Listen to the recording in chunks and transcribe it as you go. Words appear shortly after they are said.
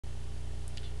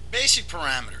Basic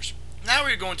parameters. Now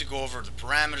we're going to go over the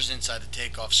parameters inside the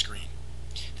takeoff screen.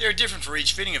 They are different for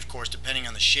each fitting, of course, depending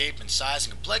on the shape and size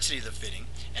and complexity of the fitting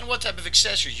and what type of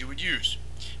accessories you would use.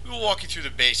 We will walk you through the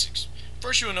basics.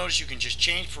 First, you will notice you can just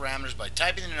change parameters by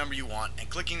typing the number you want and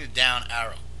clicking the down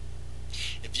arrow.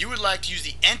 If you would like to use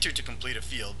the Enter to complete a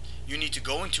field, you need to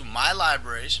go into My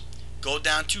Libraries, go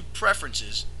down to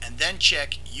Preferences, and then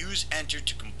check Use Enter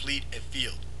to complete a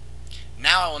field.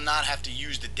 Now I will not have to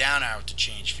use the down arrow to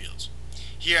change fields.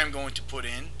 Here I'm going to put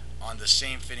in, on the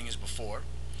same fitting as before,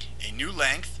 a new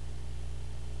length,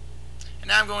 and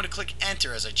now I'm going to click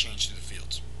Enter as I change through the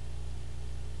fields.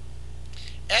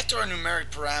 After our numeric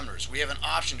parameters, we have an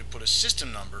option to put a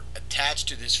system number attached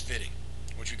to this fitting,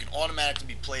 which we can automatically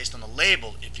be placed on the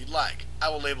label if you'd like. I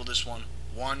will label this one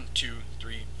 1, 2,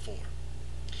 3, 4.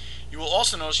 You will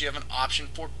also notice you have an option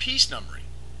for piece numbering,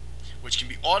 which can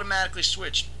be automatically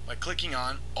switched by clicking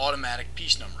on Automatic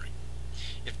Piece Numbering.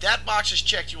 If that box is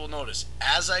checked, you will notice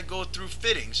as I go through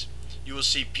fittings, you will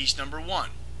see piece number 1.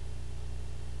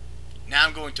 Now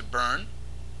I'm going to burn,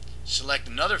 select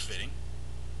another fitting,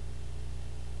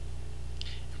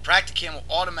 and PractiCAM will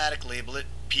automatically label it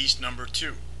piece number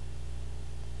 2.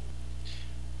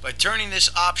 By turning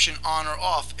this option on or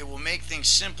off, it will make things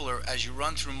simpler as you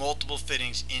run through multiple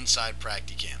fittings inside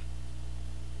PractiCAM.